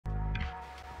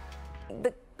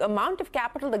the amount of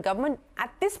capital the government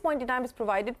at this point in time is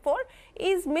provided for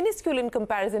is minuscule in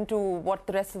comparison to what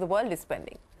the rest of the world is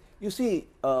spending. You see,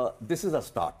 this is a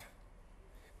start.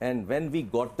 And when we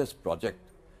got this project,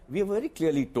 we were very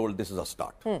clearly told this is a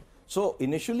start. So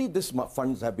initially, these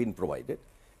funds have been provided.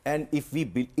 And if we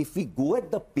go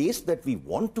at the pace that we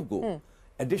want to go,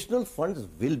 additional funds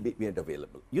will be made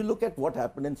available. You look at what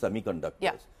happened in semiconductors.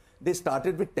 Yeah. They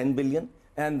started with 10 billion.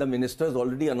 And the ministers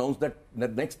already announced that the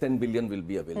next 10 billion will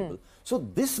be available. So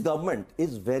this government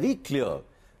is very clear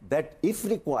that if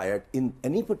required in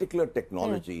any particular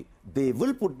technology, they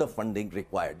will put the funding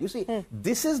required. You see,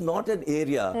 this is not an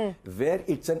area where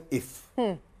it's an if.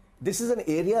 This is an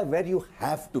area where you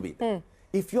have to be there.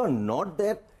 If you're not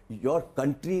there, your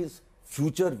country's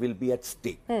future will be at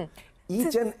stake.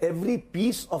 Each and every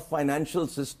piece of financial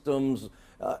systems,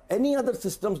 any other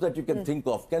systems that you can think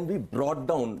of can be brought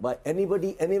down by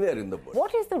anybody, anywhere in the world.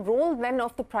 What is the role then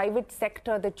of the private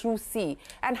sector that you see?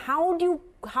 And how do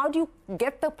you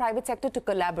get the private sector to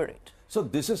collaborate? So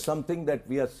this is something that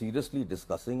we are seriously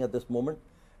discussing at this moment.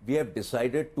 We have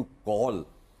decided to call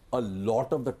a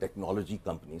lot of the technology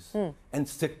companies and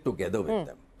sit together with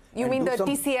them. You mean the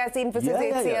TCS,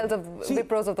 Infosys, HCLs of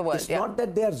Wipros of the world? It's not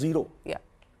that they are zero.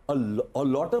 A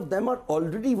lot of them are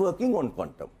already working on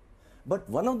quantum. But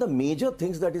one of the major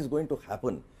things that is going to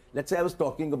happen, let's say I was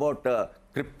talking about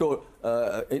crypto,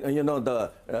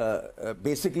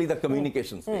 basically the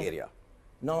communications area.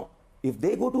 Now, if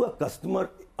they go to a customer,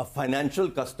 a financial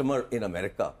customer in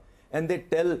America, and they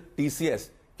tell TCS,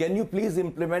 can you please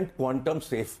implement quantum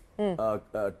safe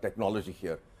technology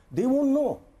here? They won't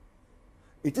know.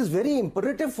 It is very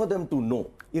imperative for them to know.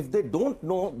 If they don't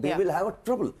know, they will have a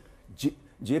trouble.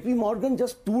 JP Morgan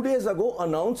just 2 days ago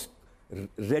announced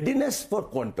readiness for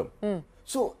quantum.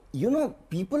 So,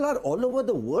 people are all over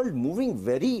the world moving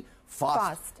very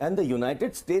fast. And the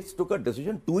United States took a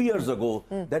decision 2 years ago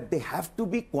that they have to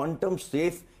be quantum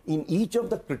safe in each of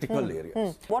the critical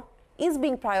areas. What is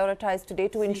being prioritized today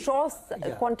to ensure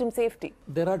quantum safety?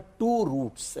 There are two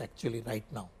routes actually right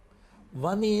now.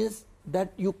 One is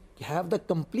that you have the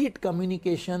complete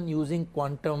communication using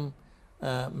quantum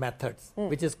methods,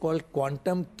 which is called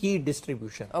quantum key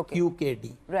distribution,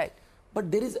 QKD. Right. But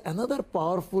there is another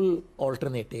powerful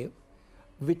alternative,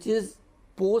 which is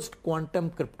post-quantum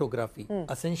cryptography.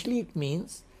 Essentially, it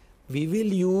means we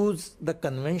will use the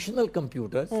conventional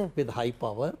computers with high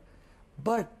power,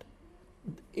 but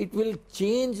it will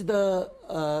change the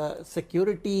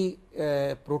security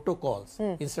protocols.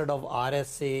 Instead of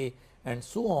RSA and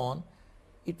so on,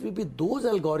 it will be those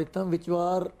algorithms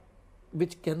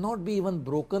which cannot be even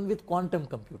broken with quantum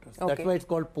computers. That's why it's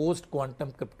called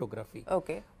post-quantum cryptography.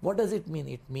 What does it mean?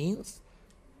 It means,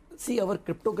 see, our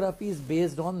cryptography is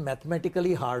based on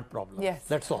mathematically hard problems.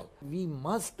 That's all. We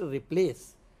must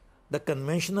replace the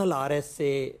conventional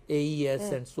RSA,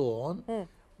 AES and so on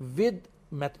with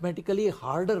mathematically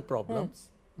harder problems.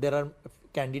 There are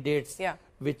candidates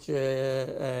which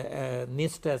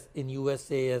NIST has in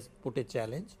USA has put a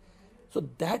challenge. So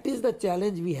that is the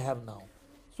challenge we have now.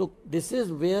 So this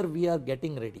is where we are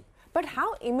getting ready. But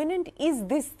how imminent is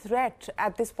this threat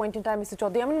at this point in time, Mr.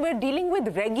 Chowdhry? I mean, we're dealing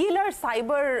with regular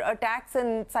cyber attacks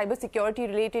and cyber security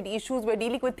related issues. We're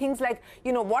dealing with things like,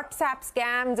 WhatsApp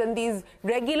scams and these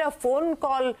regular phone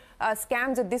call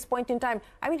scams at this point in time.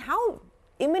 I mean, how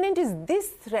imminent is this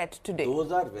threat today?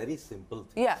 Those are very simple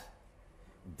things.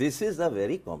 This is a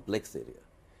very complex area.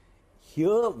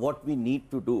 Here, what we need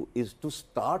to do is to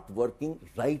start working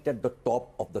right at the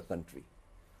top of the country.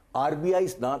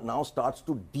 RBI now starts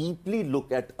to deeply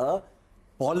look at a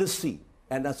policy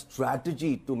and a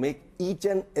strategy to make each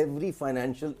and every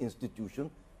financial institution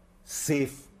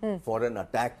safe for an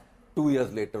attack 2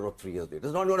 years later or 3 years later.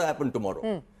 It's not going to happen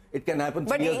tomorrow. It can happen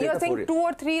 3 years later. But you're saying 2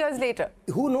 or 3 years later?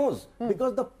 Who knows?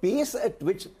 Because the pace at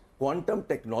which quantum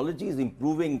technology is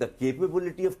improving, the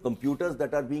capability of computers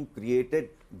that are being created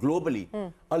globally,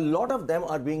 a lot of them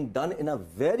are being done in a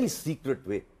very secret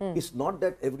way. It's not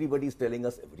that everybody is telling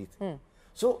us everything.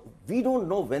 So we don't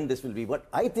know when this will be, but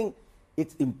I think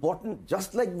it's important,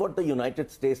 just like what the United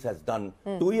States has done.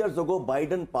 2 years ago,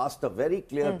 Biden passed a very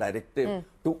clear directive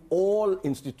to all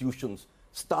institutions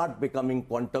start becoming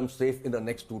quantum safe in the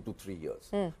next 2 to 3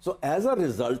 years. So as a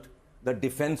result, the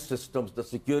defense systems, the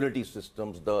security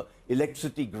systems, the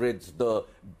electricity grids, the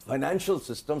financial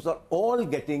systems are all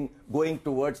going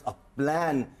towards a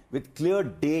plan with clear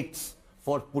dates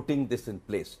for putting this in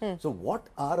place. So what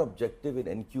our objective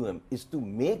in NQM is to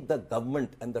make the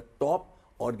government and the top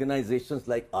organizations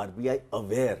like RBI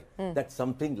aware that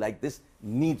something like this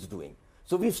needs doing.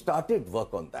 So we've started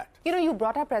work on that. You know, you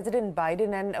brought up President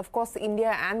Biden, and of course, India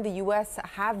and the US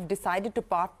have decided to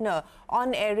partner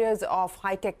on areas of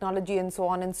high technology and so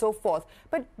on and so forth.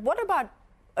 But what about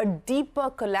a deeper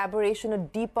collaboration, a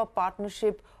deeper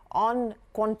partnership on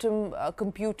quantum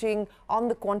computing, on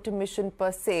the quantum mission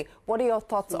per se? What are your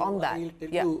thoughts on that? I'll tell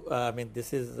you, I mean,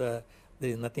 this is, there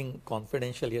is nothing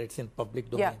confidential here, it's in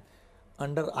public domain.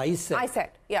 Under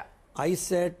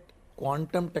ISET,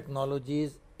 quantum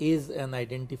technologies is an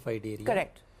identified area.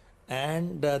 Correct.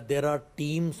 And there are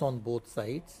teams on both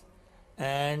sides.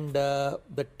 And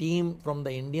the team from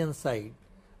the Indian side,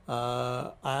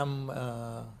 I am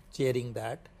chairing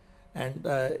that. And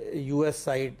US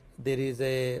side, there is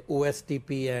a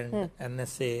OSTP and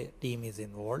NSA team is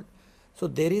involved. So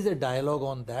there is a dialogue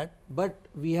on that, but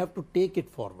we have to take it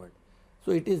forward.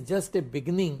 So it is just a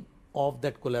beginning of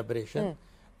that collaboration.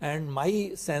 And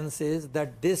my sense is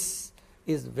that this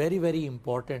is very, very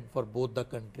important for both the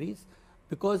countries,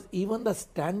 because even the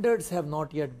standards have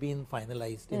not yet been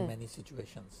finalized in many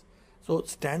situations. So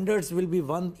standards will be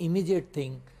one immediate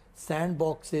thing,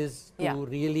 sandboxes to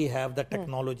really have the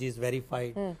technologies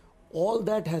verified. All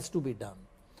that has to be done.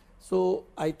 So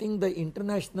I think the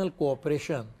international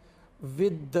cooperation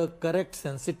with the correct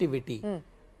sensitivity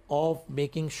of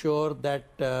making sure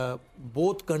that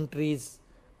both countries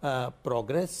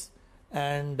progress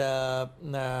and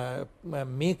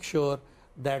make sure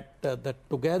that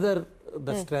together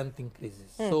the strength increases.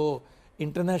 So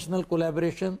international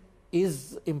collaboration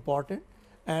is important,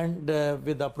 and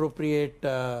with appropriate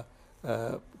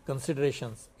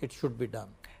considerations it should be done.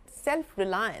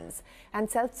 Self-reliance and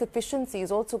self-sufficiency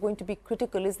is also going to be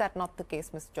critical. Is that not the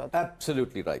case, Mr. Chowdhry?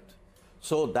 Absolutely right.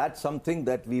 So that's something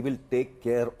that we will take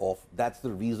care of. That's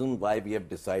the reason why we have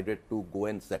decided to go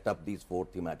and set up these 4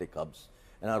 thematic hubs.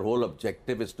 And our whole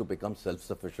objective is to become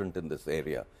self-sufficient in this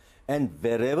area. And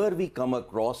wherever we come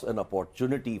across an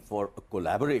opportunity for a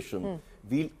collaboration,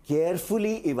 we'll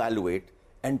carefully evaluate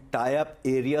and tie up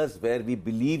areas where we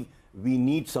believe we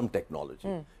need some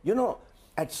technology. You know,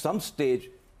 at some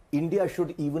stage, India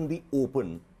should even be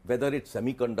open, whether it's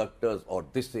semiconductors or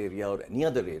this area or any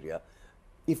other area.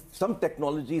 If some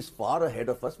technology is far ahead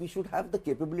of us, we should have the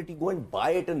capability to go and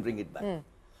buy it and bring it back.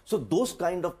 So those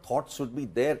kind of thoughts should be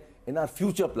there in our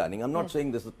future planning. I'm not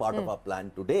saying this is part of our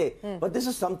plan today, but this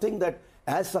is something that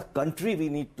as a country we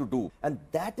need to do. And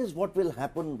that is what will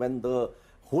happen when the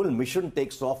whole mission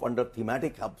takes off under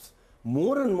thematic hubs.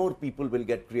 More and more people will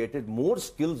get created, more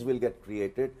skills will get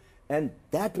created, and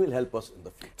that will help us in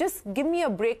the future. Just give me a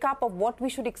breakup of what we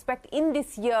should expect in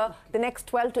this year, the next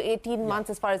 12 to 18 months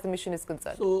as far as the mission is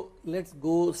concerned. So let's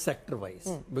go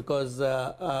sector-wise, because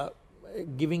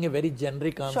giving a very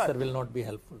generic answer will not be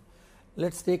helpful.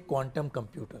 Let's take quantum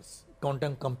computers,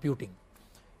 quantum computing.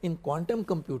 In quantum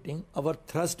computing, our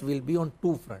thrust will be on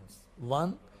 2 fronts.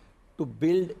 One, to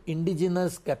build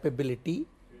indigenous capability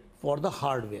for the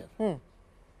hardware,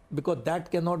 because that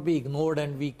cannot be ignored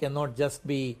and we cannot just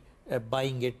be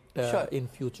buying it in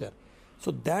future.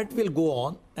 So that will go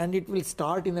on, and it will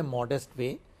start in a modest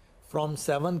way. From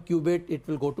 7 qubit, it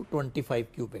will go to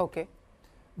 25 qubit. Okay.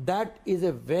 That is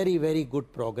a very, very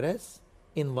good progress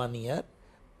in 1 year,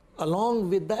 along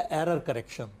with the error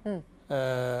correction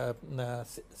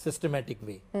systematic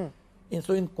way. And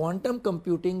so in quantum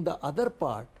computing, the other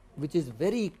part, which is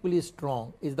very equally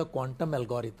strong, is the quantum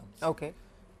algorithms. Okay.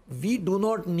 We do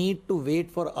not need to wait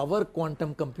for our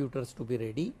quantum computers to be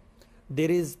ready.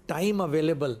 There is time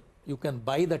available. You can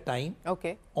buy the time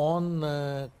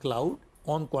on cloud,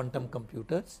 on quantum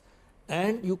computers,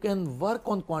 and you can work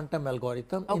on quantum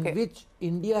algorithm in which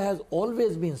India has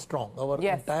always been strong, our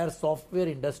entire software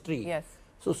industry.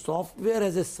 So software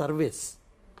as a service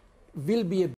will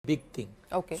be a big thing.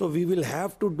 So we will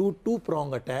have to do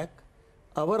 2-prong attack: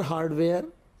 our hardware,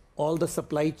 all the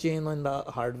supply chain on the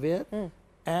hardware,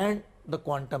 and the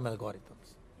quantum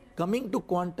algorithms. Coming to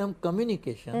quantum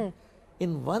communication,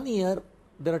 in 1 year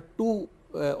there are 2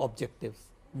 objectives.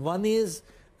 One is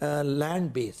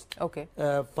land-based,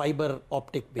 fiber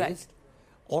optic based.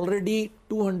 Already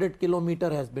 200 kilometer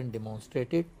has been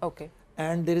demonstrated.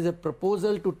 And there is a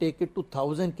proposal to take it to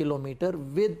 1000 kilometer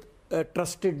with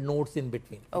trusted nodes in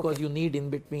between, because you need in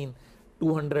between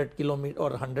 200 kilometer or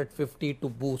 150 to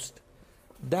boost.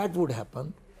 That would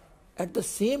happen. At the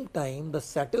same time, the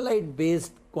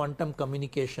satellite-based quantum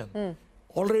communication,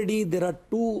 already there are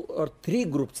 2 or 3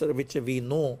 groups which we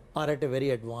know are at a very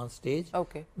advanced stage.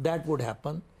 That would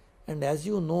happen. And as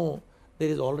you know, there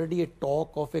is already a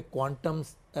talk of a quantum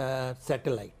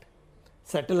satellite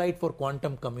for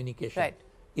quantum communication.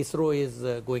 ISRO is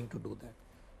going to do that.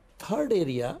 Third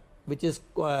area, which is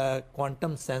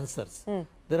quantum sensors.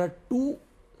 There are 2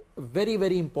 very,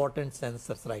 very important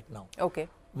sensors right now. Okay.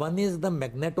 One is the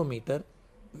magnetometer,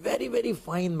 very, very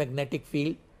fine magnetic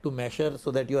field to measure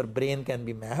so that your brain can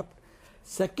be mapped.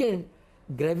 Second,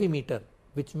 gravimeter,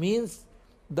 which means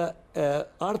the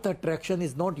earth attraction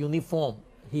is not uniform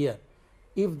here.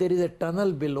 If there is a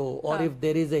tunnel below or if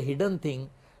there is a hidden thing,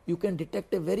 you can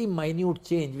detect a very minute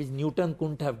change which Newton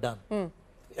couldn't have done.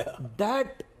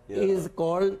 That is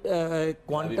called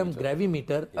quantum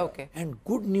gravimeter. Okay. And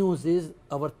good news is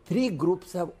our 3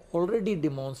 groups have already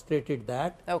demonstrated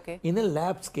that in a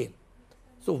lab scale.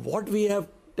 So what we have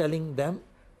telling them,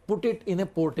 put it in a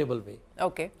portable way.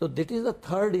 Okay. So that is the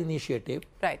third initiative.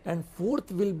 Right. And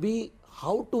fourth will be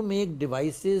how to make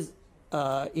devices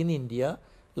in India,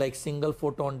 like single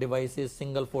photon devices,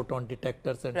 single photon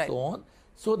detectors and so on,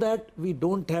 so that we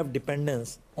don't have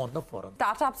dependence on the foreign.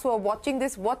 Startups who are watching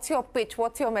this, what's your pitch?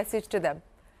 What's your message to them?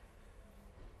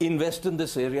 Invest in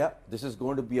this area. This is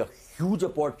going to be a huge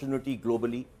opportunity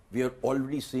globally. We are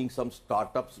already seeing some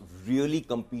startups really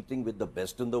competing with the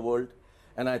best in the world.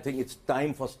 And I think it's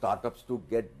time for startups to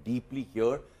get deeply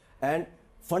here. And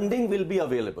funding will be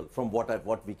available from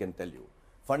what we can tell you.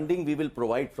 Funding we will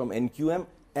provide from NQM.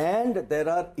 And there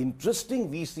are interesting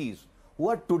VCs who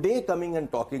are today coming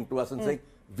and talking to us and saying,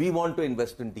 we want to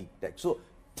invest in deep tech. So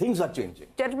things are changing.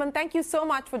 Gentlemen, thank you so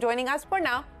much for joining us. For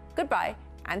now, goodbye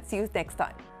and see you next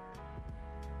time.